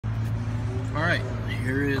Alright,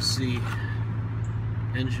 here is the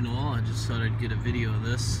engine oil. I just thought I'd get a video of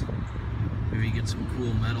this. Maybe get some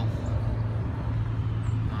cool metal.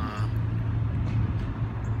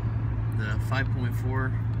 The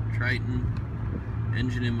 5.4 Triton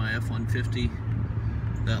engine in my F-150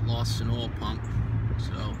 that lost an oil pump.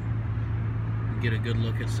 So, get a good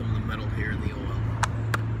look at some of the metal here in the oil.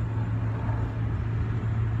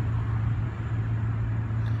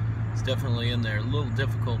 It's definitely in there. A little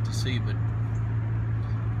difficult to see, but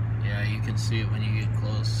yeah, you can see it when you get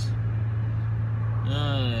close.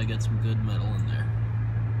 I got some good metal in there.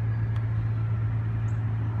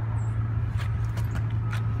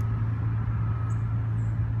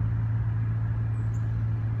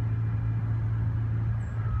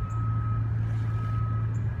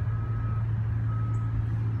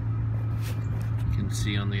 You can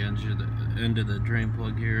see on the end of the drain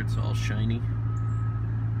plug here, it's all shiny.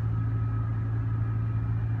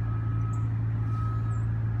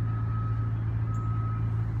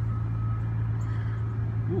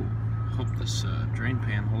 Ooh, hope this drain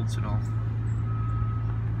pan holds it all.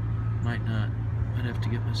 Might not. Might have to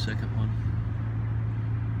get my second one.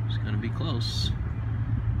 It's gonna be close.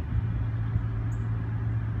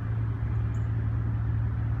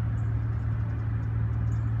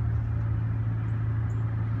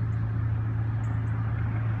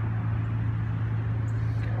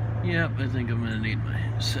 Yep, I think I'm gonna need my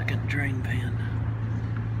second drain pan.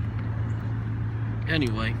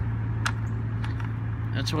 Anyway,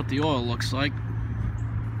 that's what the oil looks like.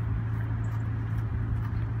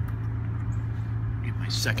 Get my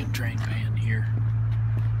second drain pan here.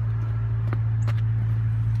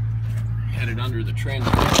 Had it under the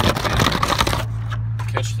transmission pan.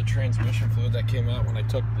 Catch the transmission fluid that came out when I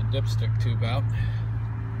took the dipstick tube out.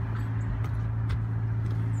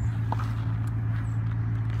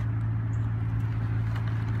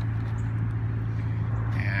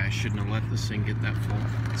 Yeah, I shouldn't have let this thing get that full.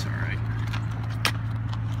 It's alright.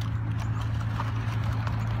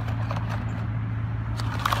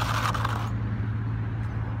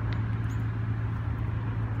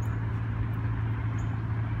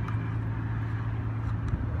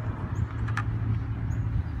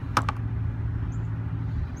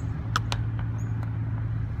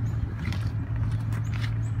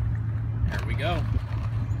 Go.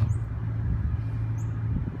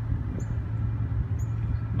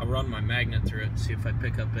 I'll run my magnet through it and see if I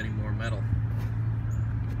pick up any more metal.